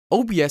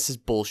OBS is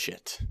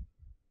bullshit.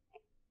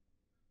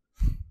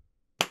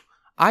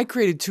 I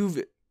created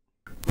two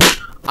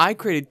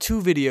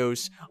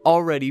videos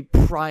already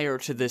prior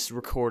to this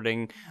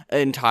recording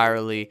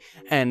entirely,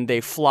 and they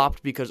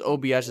flopped because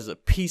OBS is a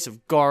piece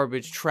of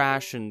garbage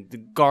trash, and the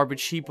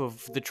garbage heap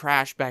of the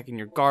trash back in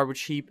your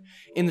garbage heap,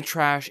 in the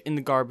trash, in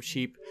the garbage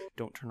heap.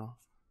 Don't turn off.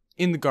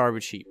 In the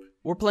garbage heap.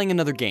 We're playing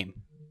another game.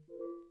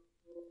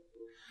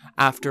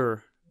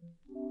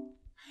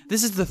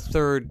 This is the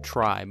third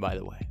try, by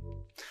the way.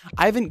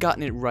 I haven't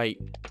gotten it right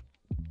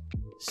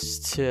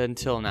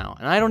until now,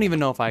 and I don't even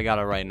know if I got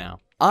it right now.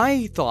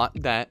 I thought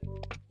that,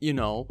 you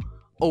know,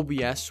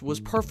 OBS was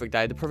perfect.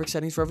 I had the perfect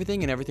settings for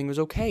everything, and everything was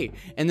okay.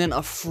 And then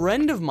a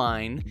friend of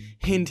mine,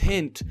 hint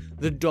hint,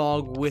 the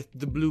dog with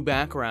the blue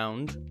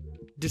background,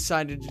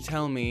 decided to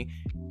tell me,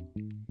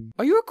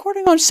 "Are you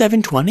recording on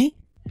 720?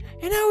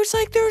 And I was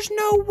like, there's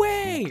no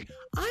way.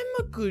 I'm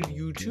a good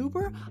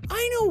YouTuber.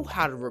 I know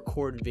how to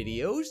record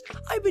videos.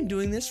 I've been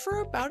doing this for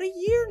about a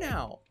year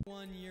now.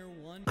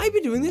 I've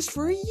been doing this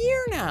for a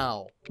year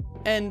now.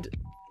 And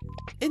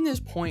in this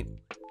point,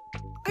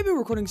 I've been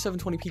recording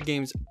 720p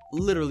games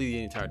literally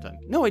the entire time.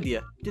 No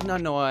idea. Did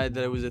not know that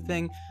it was a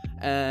thing.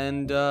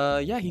 And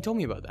yeah, he told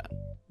me about that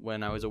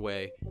when I was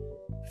away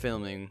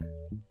filming.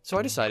 So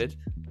I decided,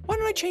 why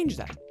don't I change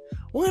that?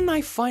 When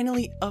I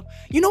finally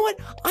you know what?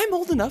 I'm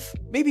old enough.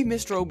 Maybe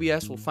Mr.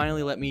 OBS will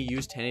finally let me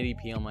use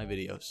 1080p on my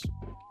videos.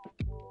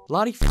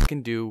 Lottie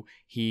fucking do.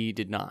 He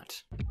did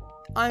not.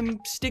 I'm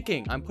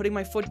sticking. I'm putting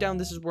my foot down.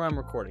 This is where I'm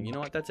recording. You know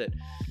what? That's it.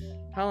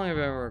 How long have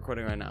I been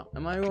recording right now?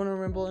 Am I going to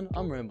rambling?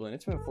 I'm rambling.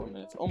 It's been 4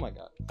 minutes. Oh my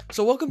god.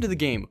 So welcome to the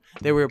game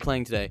that we were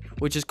playing today,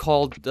 which is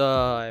called,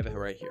 I have it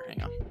right here.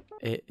 Hang on.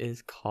 It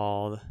is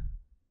called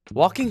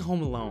Walking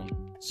Home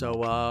Alone.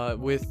 So,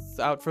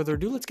 without further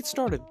ado, let's get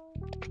started.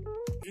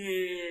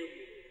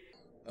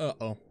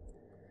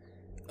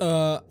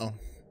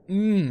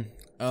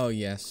 Oh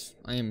yes,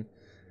 I am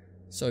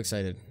so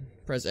excited.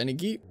 Press any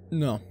key?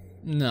 No,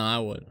 I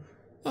wouldn't.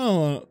 I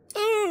don't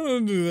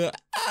wanna do that.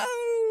 I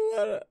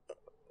don't wanna.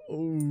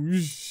 Oh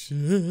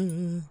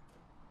shit.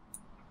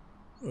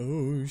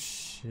 Oh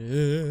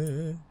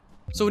shit.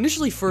 So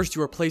initially first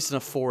you are placed in a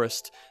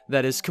forest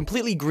that is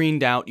completely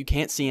greened out. You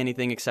can't see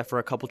anything except for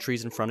a couple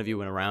trees in front of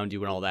you and around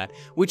you and all that.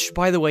 Which,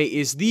 by the way,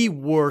 is the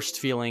worst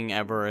feeling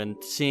ever, and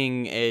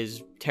seeing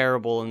is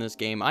terrible in this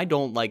game. I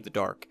don't like the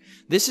dark.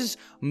 This is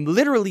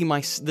literally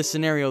the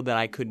scenario that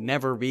I could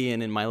never be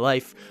in my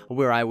life,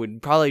 where I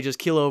would probably just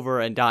keel over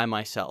and die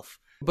myself.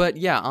 But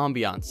yeah,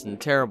 ambiance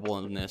and terrible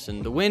in this,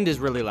 and the wind is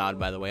really loud,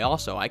 by the way,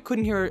 also. I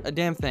couldn't hear a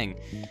damn thing.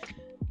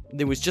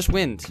 There was just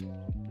wind.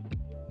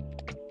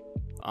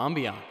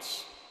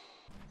 Ambiance.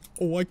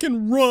 Oh, I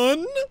can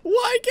run?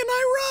 Why can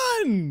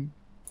I run?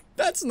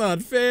 That's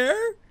not fair.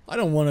 I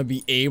don't want to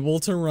be able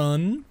to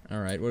run.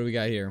 Alright, what do we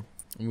got here?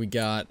 We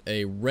got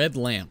a red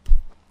lamp.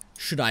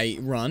 Should I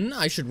run?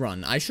 I should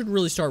run. I should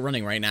really start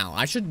running right now.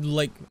 I should,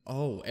 like,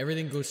 oh,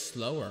 everything goes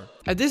slower.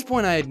 At this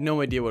point, I had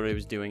no idea what I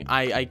was doing.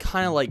 I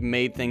kind of, like,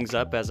 made things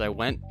up as I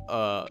went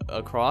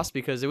across,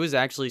 because it was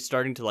actually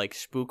starting to, like,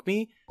 spook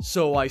me.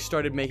 So I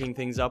started making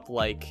things up,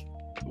 like,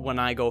 when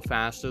I go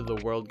faster, the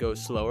world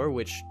goes slower,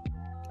 which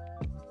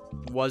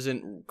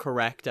wasn't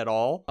correct at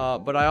all.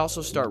 But I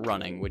also start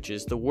running, which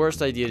is the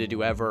worst idea to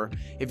do ever.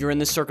 If you're in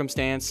this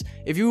circumstance,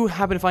 if you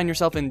happen to find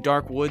yourself in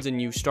dark woods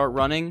and you start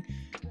running,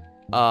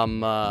 you're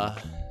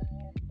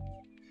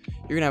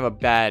gonna have a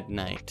bad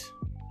night.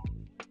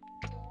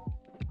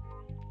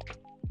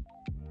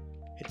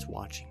 It's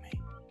watching me.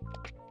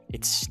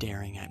 It's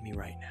staring at me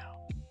right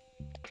now.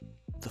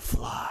 The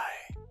fly.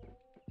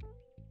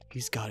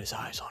 He's got his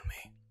eyes on me.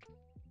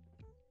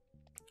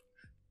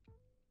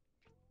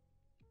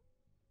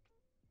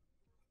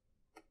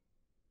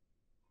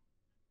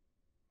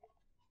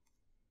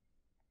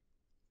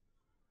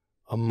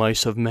 A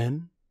mice of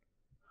men?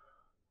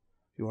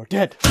 You are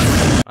dead.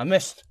 I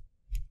missed.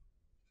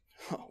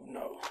 Oh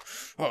no.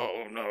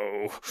 Oh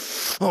no.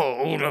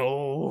 Oh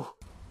no.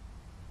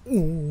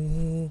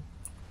 Oh.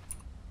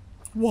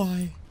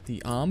 Why?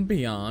 The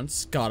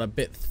ambiance got a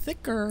bit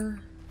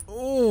thicker.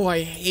 Oh,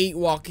 I hate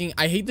walking.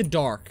 I hate the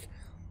dark.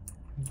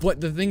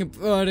 But the thing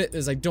about it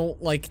is I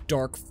don't like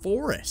dark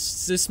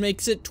forests. This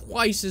makes it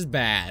twice as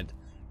bad.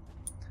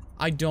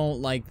 I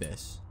don't like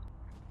this.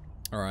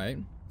 Alright.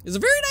 It's a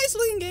very nice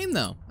looking game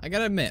though, I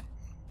gotta admit.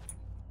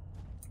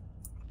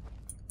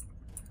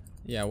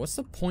 Yeah, what's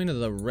the point of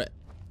the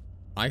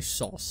I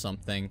saw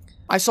something.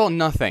 I saw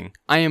nothing.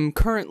 I am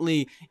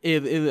currently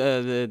what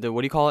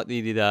do you call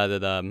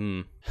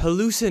it?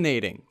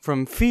 Hallucinating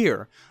from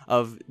fear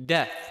of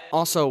death.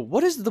 Also,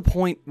 what is the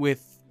point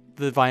with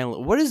the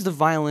violin? What is the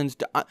violins?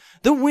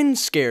 The wind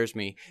scares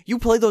me. You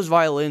play those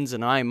violins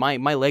and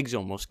my legs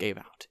almost gave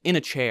out. In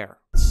a chair.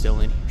 It's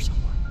still in here somewhere.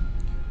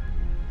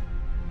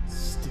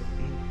 Still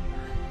in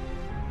here.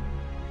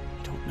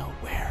 I don't know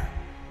where.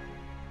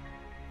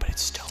 But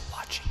it's still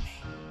watching me.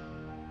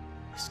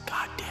 This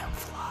goddamn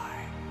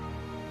fly.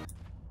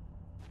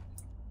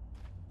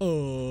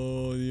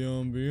 Oh, the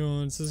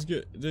ambiance is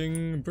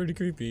getting pretty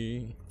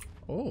creepy.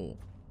 Oh.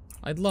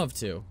 I'd love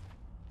to.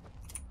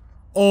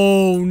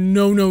 Oh,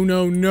 no, no,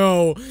 no,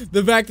 no.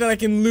 The fact that I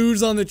can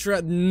lose on the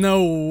track.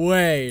 No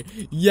way.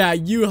 Yeah,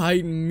 you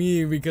heighten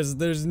me because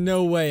there's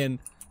no way in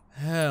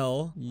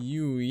hell.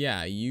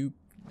 You.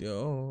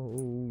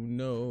 Oh,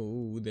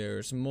 no.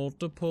 There's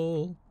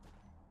multiple.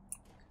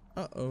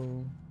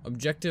 Uh-oh.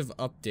 Objective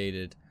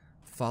updated.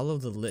 Follow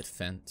the lit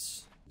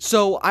fence.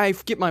 So I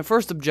get my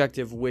first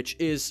objective, which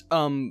is,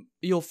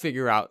 you'll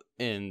figure out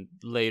in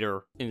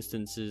later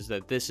instances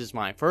that this is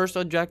my first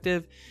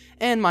objective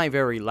and my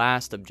very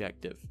last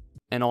objective.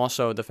 And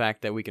also the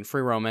fact that we can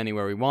free roam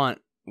anywhere we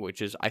want,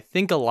 which is, I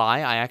think, a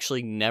lie. I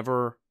actually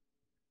never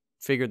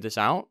figured this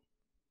out,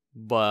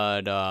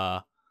 but,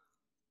 I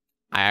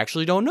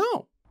actually don't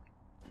know.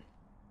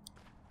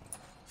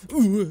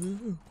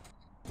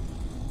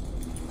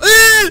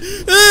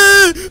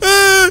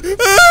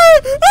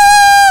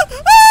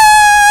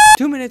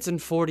 2 minutes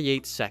and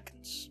 48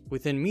 seconds.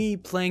 Within me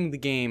playing the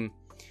game,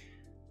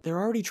 they're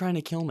already trying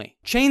to kill me.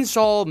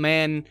 Chainsaw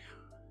Man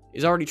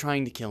is already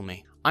trying to kill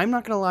me. I'm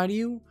not gonna lie to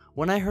you,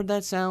 when I heard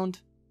that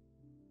sound,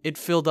 it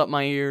filled up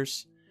my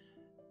ears,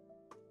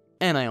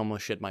 and I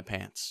almost shit my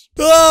pants.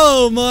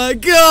 Oh my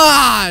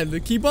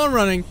god! Keep on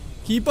running,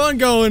 keep on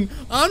going.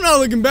 I'm not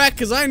looking back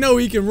because I know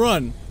he can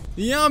run.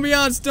 The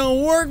ambiance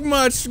don't work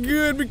much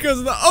good because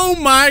of the— oh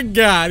my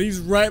god, he's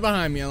right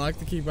behind me. Unlock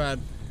the keypad.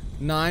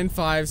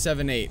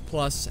 9578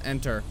 plus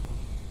enter.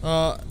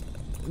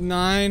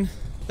 9.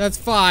 That's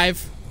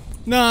 5.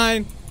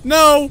 9.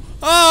 No!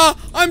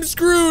 I'm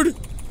screwed!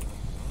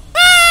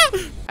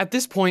 At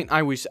this point,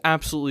 I was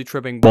absolutely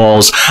tripping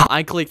balls.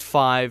 I clicked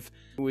 5.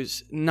 It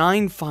was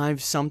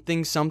 95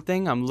 something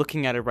something. I'm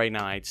looking at it right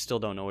now. I still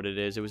don't know what it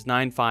is. It was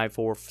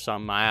 954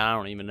 something. I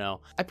don't even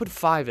know. I put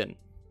 5 in.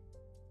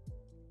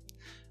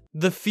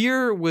 The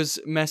fear was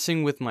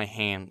messing with my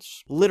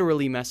hands.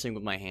 Literally messing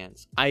with my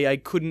hands. I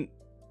couldn't,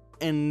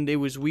 and it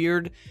was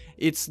weird.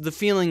 It's the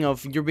feeling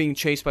of you're being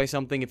chased by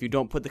something. If you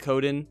don't put the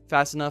code in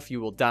fast enough,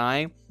 you will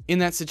die. In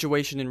that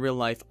situation in real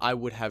life, I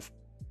would have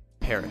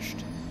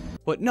perished.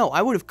 But no,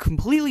 I would have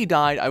completely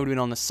died. I would have been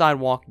on the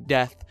sidewalk,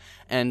 death,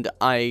 and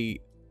I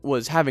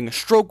was having a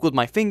stroke with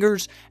my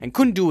fingers and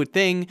couldn't do a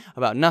thing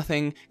about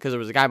nothing because there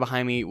was a guy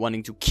behind me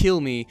wanting to kill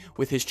me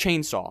with his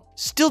chainsaw.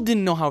 Still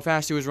didn't know how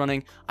fast he was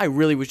running. I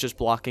really was just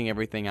blocking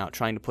everything out,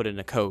 trying to put in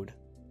a code,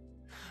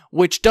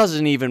 which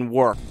doesn't even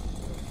work.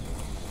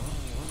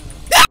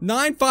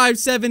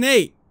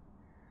 9578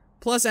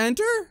 plus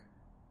enter?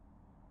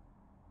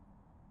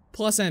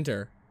 Plus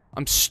enter.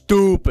 I'm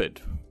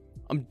stupid.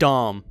 I'm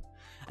dumb.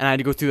 And I had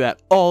to go through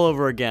that all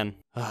over again.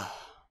 God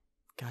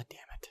damn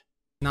it.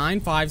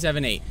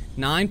 9578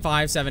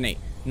 9578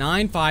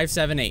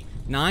 9578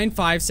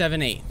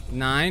 9578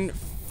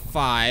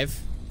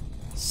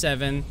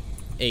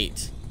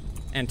 9578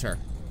 enter.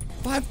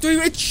 53.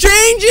 It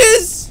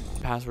changes.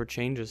 Password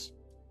changes.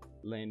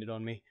 Landed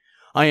on me.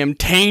 I am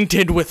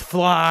tainted with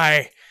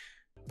fly.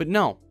 But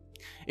no,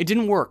 it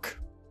didn't work.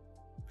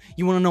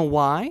 You want to know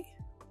why?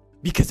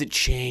 Because it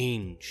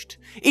changed.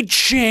 It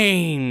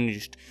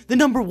changed. The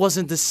number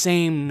wasn't the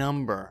same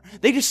number.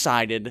 They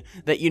decided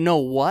that, you know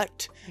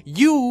what?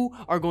 You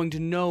are going to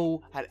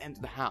know how to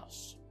enter the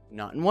house.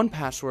 Not in one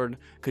password,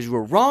 because you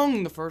were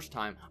wrong the first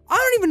time. I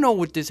don't even know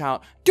what this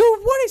house—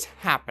 dude, what is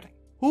happening?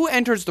 Who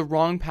enters the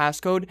wrong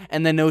passcode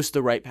and then knows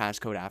the right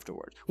passcode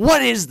afterwards?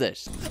 What is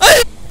this?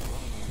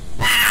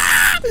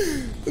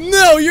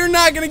 No, you're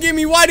not gonna give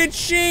me— why'd it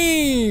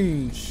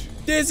change?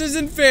 This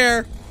isn't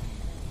fair.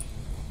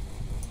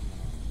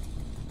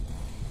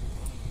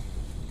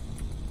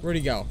 Where'd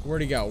he go?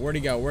 Where'd he go? Where'd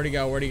he go? Where'd he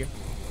go? Where'd he go?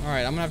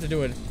 Alright, I'm gonna have to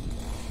do it.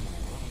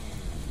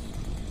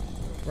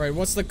 Right,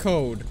 what's the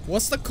code?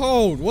 What's the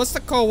code? What's the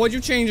code? What'd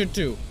you change it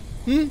to?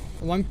 Oh,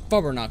 I'm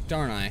fubbernucked,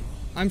 aren't I?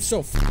 I'm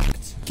so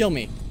fucked. Kill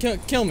me.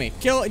 Kill me.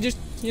 Just,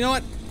 you know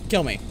what?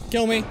 Kill me.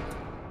 Kill me.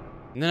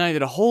 And then I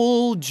did a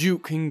whole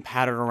juking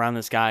pattern around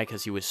this guy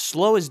because he was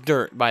slow as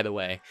dirt, by the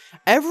way.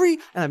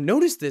 And I've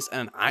noticed this,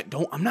 and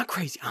I'm not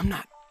crazy. I'm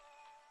not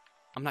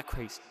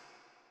crazy.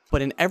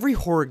 But in every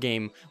horror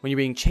game, when you're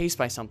being chased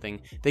by something,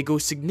 they go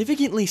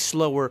significantly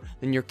slower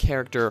than your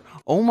character.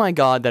 Oh my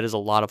god, that is a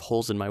lot of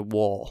holes in my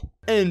wall.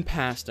 And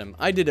past him.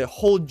 I did a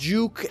whole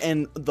juke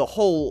and the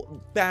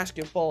whole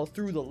basketball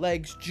through the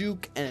legs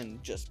juke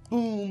and just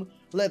boom,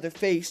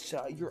 Leatherface,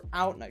 you're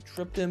out, and I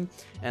tripped him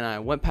and I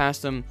went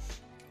past him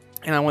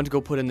and I went to go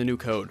put in the new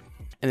code.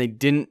 And they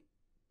didn't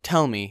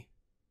tell me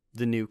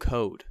the new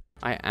code.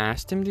 I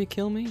asked him to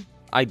kill me?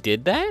 I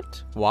did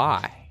that?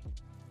 Why?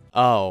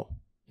 Oh,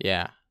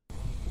 yeah.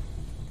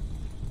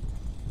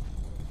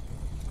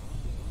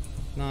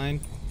 9,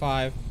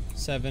 5,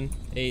 7,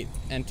 8,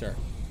 enter.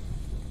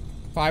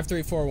 5,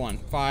 3, 4, 1.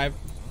 5,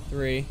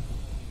 3,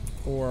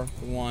 4,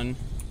 1,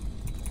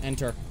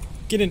 enter.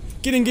 Get in,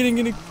 get in, get in,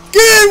 get in.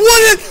 Get in!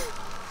 What in?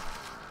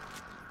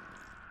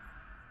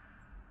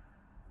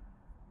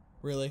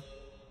 Really?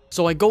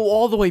 So I go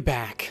all the way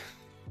back,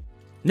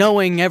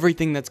 knowing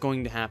everything that's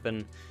going to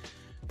happen,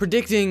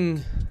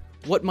 predicting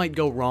what might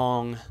go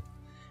wrong,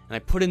 and I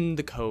put in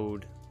the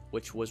code,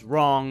 which was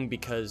wrong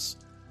because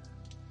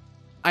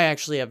I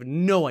actually have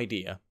no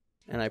idea.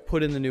 And I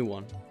put in the new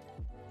one.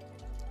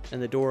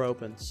 And the door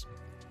opens.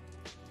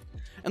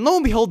 And lo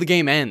and behold, the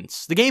game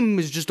ends. The game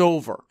is just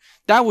over.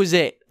 That was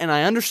it. And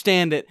I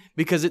understand it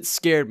because it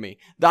scared me.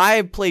 I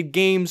have played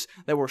games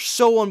that were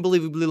so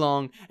unbelievably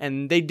long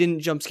and they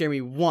didn't jump scare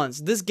me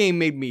once. This game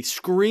made me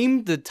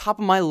scream the top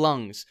of my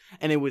lungs.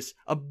 And it was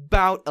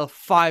about a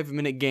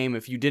 5-minute game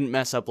if you didn't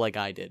mess up like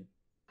I did.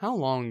 How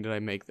long did I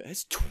make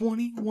this?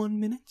 21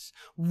 minutes?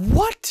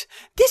 What?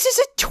 This is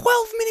a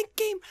 12-minute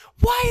game.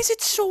 Why is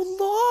it so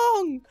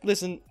long?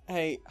 Listen,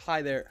 hey,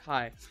 hi there.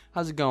 Hi.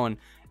 How's it going?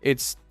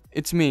 It's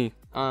me.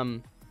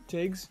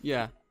 Tiggs?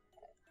 Yeah.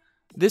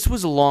 This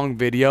was a long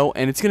video,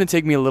 and it's gonna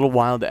take me a little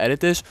while to edit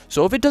this,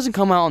 so if it doesn't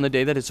come out on the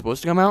day that it's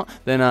supposed to come out,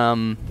 then,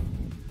 I'm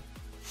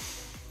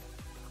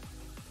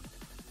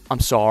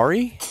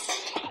sorry.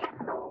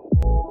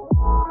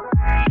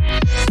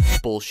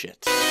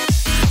 Bullshit.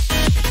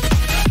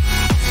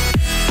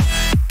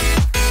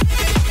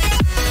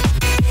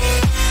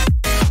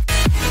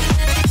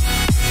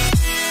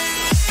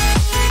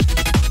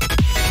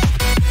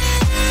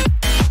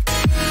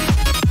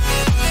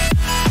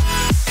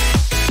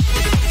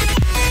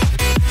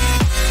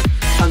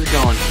 How's it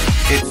going?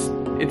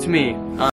 It's me.